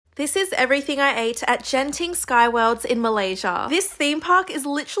This is everything I ate at Genting SkyWorlds in Malaysia. This theme park is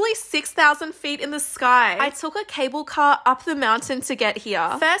literally 6,000 feet in the sky. I took a cable car up the mountain to get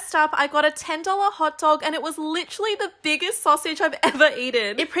here. First up, I got a $10 hot dog and it was literally the biggest sausage I've ever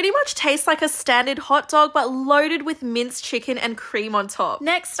eaten. It pretty much tastes like a standard hot dog but loaded with minced chicken and cream on top.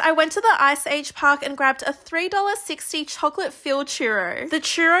 Next, I went to the Ice Age park and grabbed a $3.60 chocolate-filled churro. The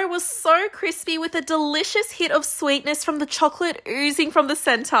churro was so crispy with a delicious hit of sweetness from the chocolate oozing from the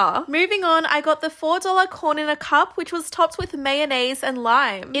center. Moving on, I got the $4 corn in a cup, which was topped with mayonnaise and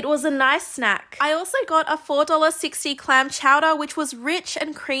lime. It was a nice snack. I also got a $4.60 clam chowder, which was rich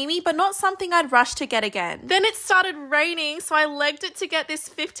and creamy, but not something I'd rush to get again. Then it started raining, so I legged it to get this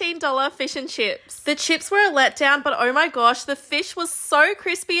 $15 fish and chips. The chips were a letdown, but oh my gosh, the fish was so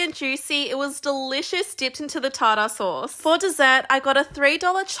crispy and juicy. It was delicious dipped into the tartar sauce. For dessert, I got a $3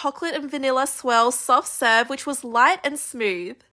 chocolate and vanilla swirl soft serve, which was light and smooth.